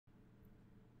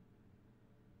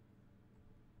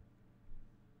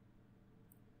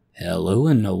Hello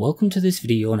and welcome to this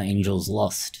video on Angels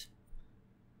Lost.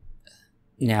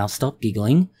 Now stop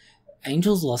giggling.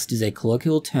 Angels Lost is a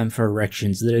colloquial term for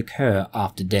erections that occur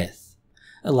after death.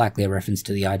 Likely a reference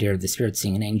to the idea of the spirit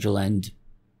seeing an angel and,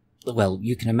 well,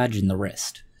 you can imagine the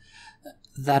rest.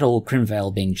 That or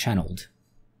Crimvale being channeled.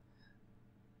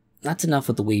 That's enough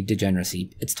with the weeb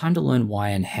degeneracy. It's time to learn why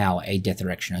and how a death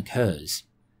erection occurs.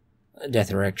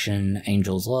 Death erection,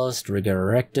 Angels Lost, rigor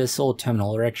erectus, or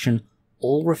terminal erection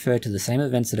all refer to the same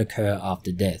events that occur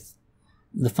after death.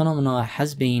 The phenomena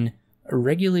has been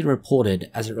regularly reported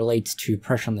as it relates to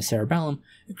pressure on the cerebellum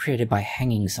created by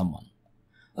hanging someone.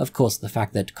 Of course, the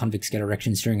fact that convicts get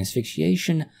erections during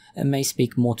asphyxiation may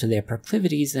speak more to their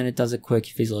proclivities than it does a quirky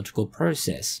physiological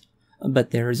process, but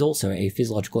there is also a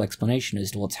physiological explanation as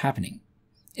to what's happening.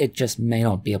 It just may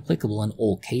not be applicable in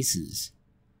all cases.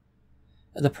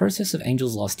 The process of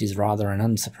Angels Lost is rather and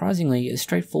unsurprisingly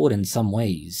straightforward in some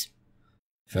ways.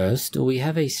 First, we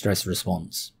have a stress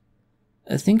response.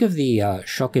 Think of the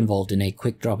shock involved in a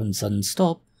quick drop and sudden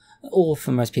stop, or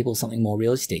for most people something more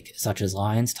realistic, such as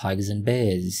lions, tigers, and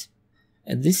bears.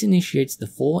 This initiates the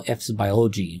 4 F's of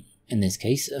biology, in this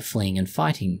case, fleeing and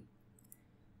fighting.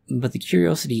 But the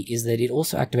curiosity is that it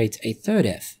also activates a third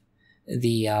F,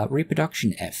 the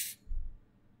reproduction F.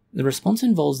 The response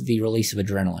involves the release of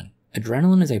adrenaline.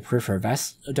 Adrenaline is a peripheral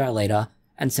vasodilator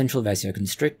and central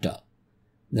vasoconstrictor.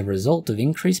 The result of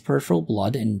increased peripheral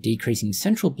blood and decreasing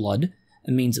central blood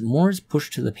means more is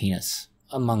pushed to the penis,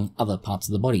 among other parts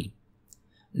of the body.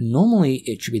 Normally,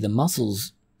 it should be the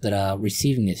muscles that are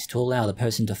receiving this to allow the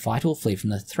person to fight or flee from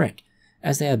the threat,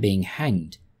 as they are being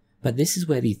hanged, but this is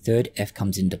where the third F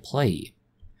comes into play.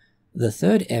 The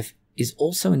third F is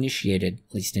also initiated,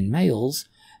 at least in males,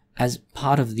 as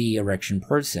part of the erection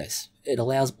process. It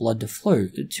allows blood to flow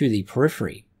to the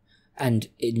periphery, and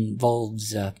it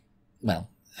involves,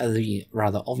 the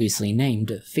rather obviously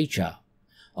named feature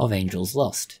of Angels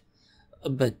Lost.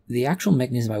 But the actual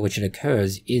mechanism by which it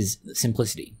occurs is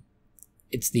simplicity.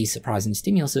 It's the surprising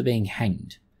stimulus of being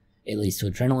hanged. It leads to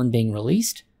adrenaline being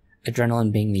released,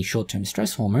 adrenaline being the short-term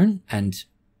stress hormone, and,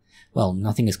 well,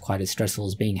 nothing is quite as stressful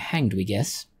as being hanged, we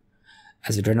guess.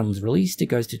 As adrenaline is released, it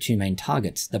goes to 2 main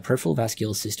targets, the peripheral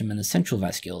vascular system and the central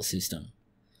vascular system.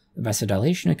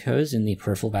 Vasodilation occurs in the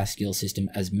peripheral vascular system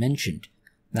as mentioned.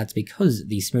 That's because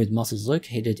the smooth muscles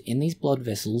located in these blood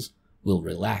vessels will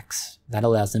relax. That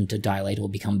allows them to dilate or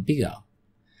become bigger.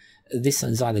 This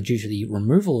is either due to the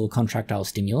removal of contractile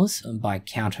stimulus by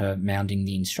countermanding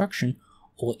the instruction,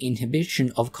 or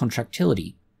inhibition of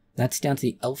contractility. That's down to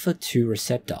the alpha-2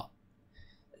 receptor.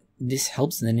 This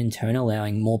helps then in turn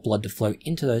allowing more blood to flow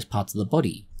into those parts of the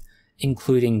body,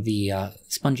 including the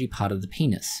spongy part of the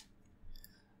penis.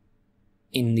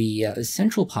 In the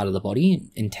central part of the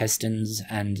body, intestines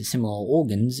and similar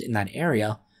organs in that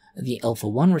area, the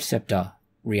alpha-1 receptor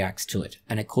reacts to it,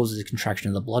 and it causes a contraction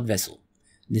of the blood vessel.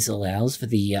 This allows for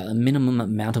the minimum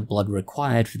amount of blood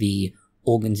required for the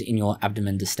organs in your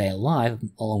abdomen to stay alive,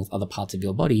 along with other parts of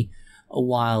your body,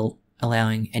 while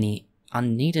allowing any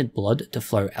unneeded blood to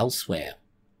flow elsewhere.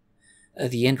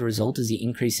 The end result is the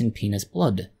increase in penis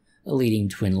blood, leading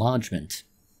to enlargement.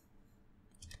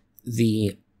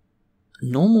 The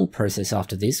normal process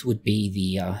after this would be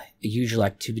the usual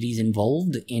activities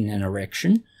involved in an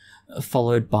erection,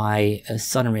 followed by a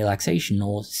sudden relaxation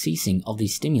or ceasing of the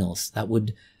stimulus that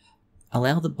would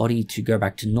allow the body to go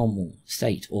back to normal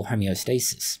state or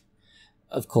homeostasis.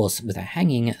 Of course, with a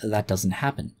hanging, that doesn't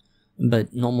happen,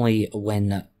 but normally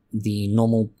when the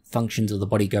normal functions of the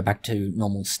body go back to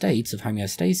normal states of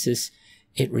homeostasis,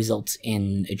 it results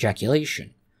in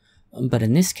ejaculation. But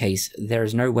in this case, there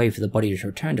is no way for the body to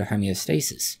return to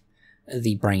homeostasis.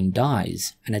 The brain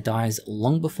dies, and it dies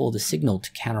long before the signal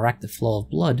to counteract the flow of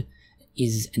blood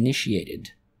is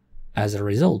initiated. As a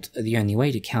result, the only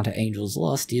way to counter Angels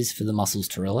Lost is for the muscles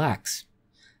to relax.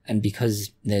 And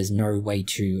because there's no way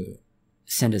to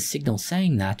send a signal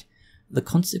saying that, the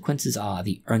consequences are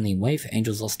the only way for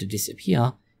Angels Lost to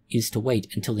disappear is to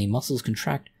wait until the muscles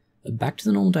contract back to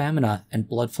the normal diameter and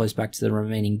blood flows back to the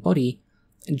remaining body,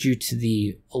 due to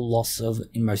the loss of,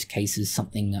 in most cases,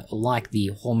 something like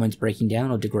the hormones breaking down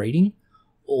or degrading,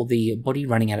 or the body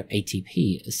running out of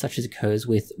ATP, such as occurs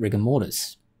with rigor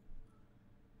mortis.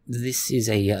 This is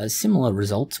a similar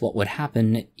result to what would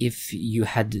happen if you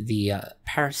had the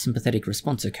parasympathetic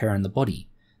response occur in the body.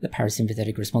 The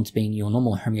parasympathetic response being your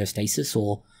normal homeostasis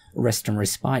or rest and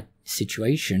respite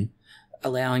situation,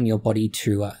 allowing your body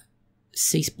to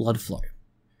cease blood flow.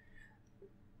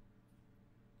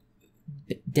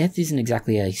 Death isn't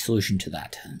exactly a solution to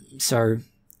that. So,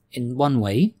 in one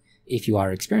way, if you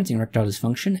are experiencing erectile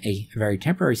dysfunction, a very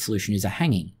temporary solution is a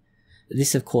hanging.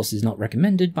 This of course is not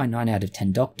recommended by 9 out of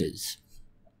 10 doctors.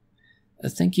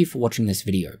 Thank you for watching this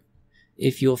video.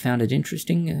 If you found it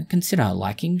interesting, consider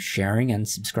liking, sharing and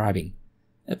subscribing.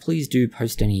 Please do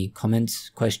post any comments,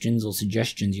 questions or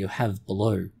suggestions you have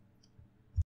below.